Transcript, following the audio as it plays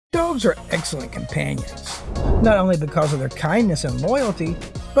Dogs are excellent companions, not only because of their kindness and loyalty,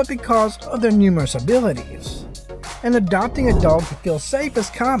 but because of their numerous abilities. And adopting a dog to feel safe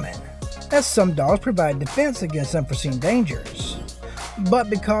is common, as some dogs provide defense against unforeseen dangers. But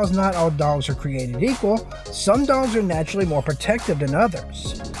because not all dogs are created equal, some dogs are naturally more protective than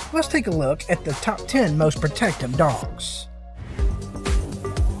others. Let's take a look at the top 10 most protective dogs.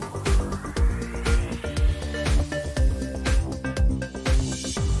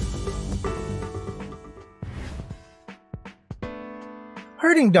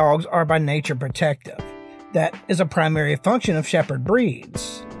 Herding dogs are by nature protective. That is a primary function of shepherd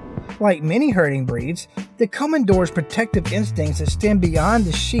breeds. Like many herding breeds, the Komondor's protective instincts extend beyond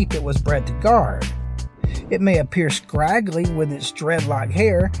the sheep it was bred to guard. It may appear scraggly with its dreadlock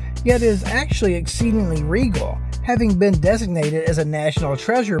hair, yet it is actually exceedingly regal, having been designated as a national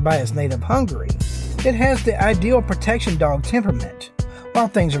treasure by its native Hungary. It has the ideal protection dog temperament. While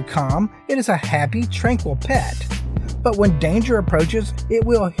things are calm, it is a happy, tranquil pet. But when danger approaches, it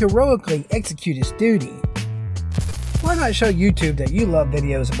will heroically execute its duty. Why not show YouTube that you love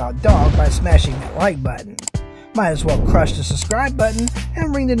videos about dogs by smashing that like button? Might as well crush the subscribe button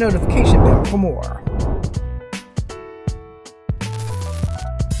and ring the notification bell for more.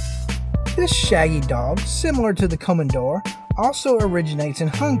 This shaggy dog, similar to the Komondor, also originates in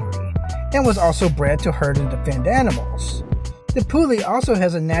Hungary and was also bred to herd and defend animals. The Pulli also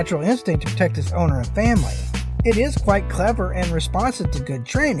has a natural instinct to protect its owner and family. It is quite clever and responsive to good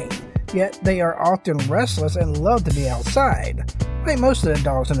training, yet they are often restless and love to be outside, like most of the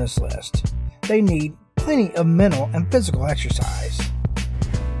dogs on this list. They need plenty of mental and physical exercise.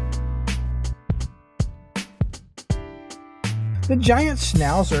 The giant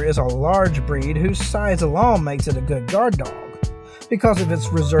Schnauzer is a large breed whose size alone makes it a good guard dog. Because of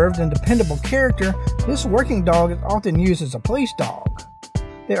its reserved and dependable character, this working dog is often used as a police dog.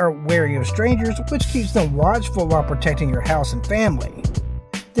 They are wary of strangers, which keeps them watchful while protecting your house and family.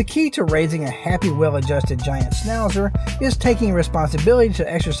 The key to raising a happy, well-adjusted giant Schnauzer is taking responsibility to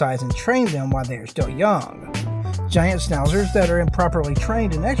exercise and train them while they are still young. Giant Schnauzers that are improperly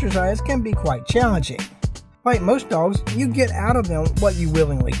trained and exercised can be quite challenging. Like most dogs, you get out of them what you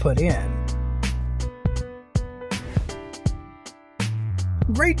willingly put in.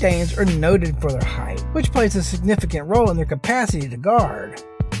 Great Danes are noted for their height, which plays a significant role in their capacity to guard.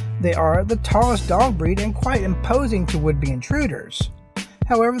 They are the tallest dog breed and quite imposing to would-be intruders.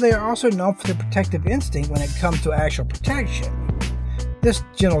 However, they are also known for their protective instinct when it comes to actual protection. This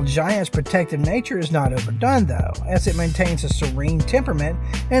gentle giant's protective nature is not overdone though, as it maintains a serene temperament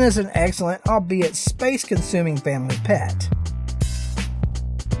and is an excellent, albeit space-consuming family pet.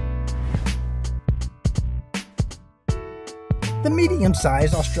 The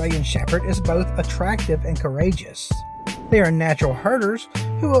medium-sized Australian Shepherd is both attractive and courageous. They are natural herders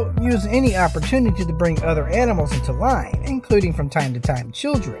who will use any opportunity to bring other animals into line, including from time to time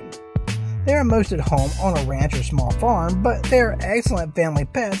children. They are most at home on a ranch or small farm, but they are excellent family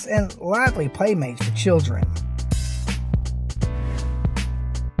pets and lively playmates for children.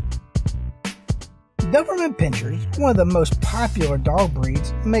 Doberman Pinschers, one of the most popular dog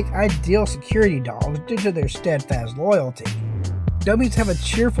breeds, make ideal security dogs due to their steadfast loyalty. Dobies have a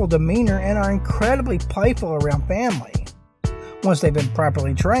cheerful demeanor and are incredibly playful around family. Once they've been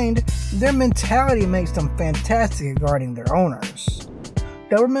properly trained, their mentality makes them fantastic at guarding their owners.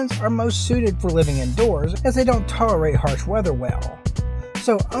 Dobermans are most suited for living indoors as they don't tolerate harsh weather well.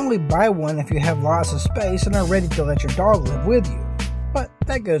 So only buy one if you have lots of space and are ready to let your dog live with you. But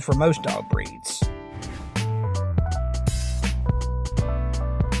that goes for most dog breeds.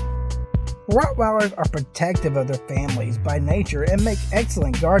 Rottweilers are protective of their families by nature and make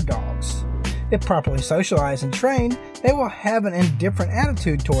excellent guard dogs. If properly socialized and trained, they will have an indifferent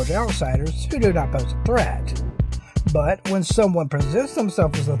attitude towards outsiders who do not pose a threat. But when someone presents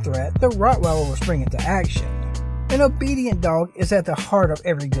themselves as a threat, the Rottweiler will spring into action. An obedient dog is at the heart of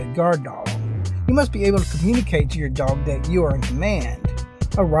every good guard dog. You must be able to communicate to your dog that you are in command.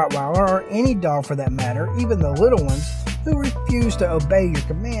 A Rottweiler, or any dog for that matter, even the little ones, who refuse to obey your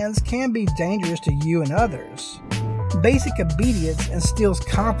commands can be dangerous to you and others. Basic obedience instills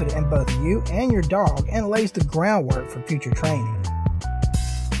confidence in both you and your dog and lays the groundwork for future training.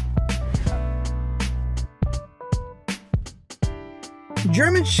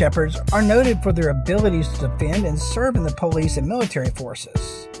 German Shepherds are noted for their abilities to defend and serve in the police and military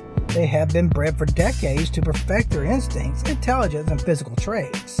forces. They have been bred for decades to perfect their instincts, intelligence, and physical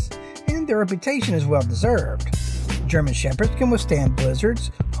traits, and their reputation is well deserved. German Shepherds can withstand blizzards,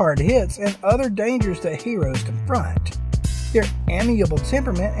 hard hits, and other dangers that heroes confront. Their amiable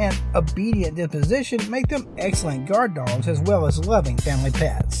temperament and obedient disposition make them excellent guard dogs as well as loving family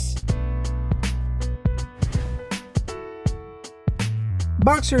pets.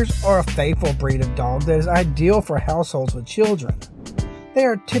 Boxers are a faithful breed of dog that is ideal for households with children. They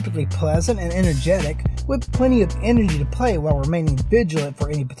are typically pleasant and energetic, with plenty of energy to play while remaining vigilant for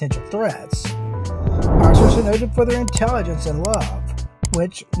any potential threats. Boxers are noted for their intelligence and love,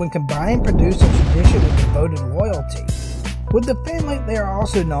 which, when combined, produce a tradition of devoted loyalty. With the family, they are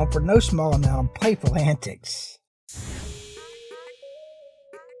also known for no small amount of playful antics.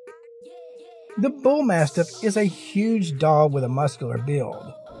 The Bullmastiff is a huge dog with a muscular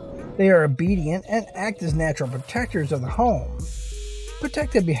build. They are obedient and act as natural protectors of the home.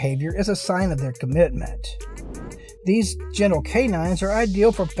 Protective behavior is a sign of their commitment. These gentle canines are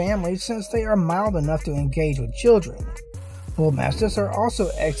ideal for families since they are mild enough to engage with children. Bullmastiffs are also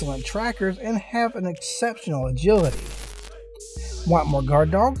excellent trackers and have an exceptional agility. Want more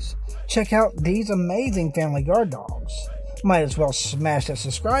guard dogs? Check out these amazing family guard dogs. Might as well smash that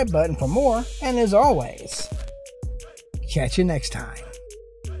subscribe button for more, and as always, catch you next time.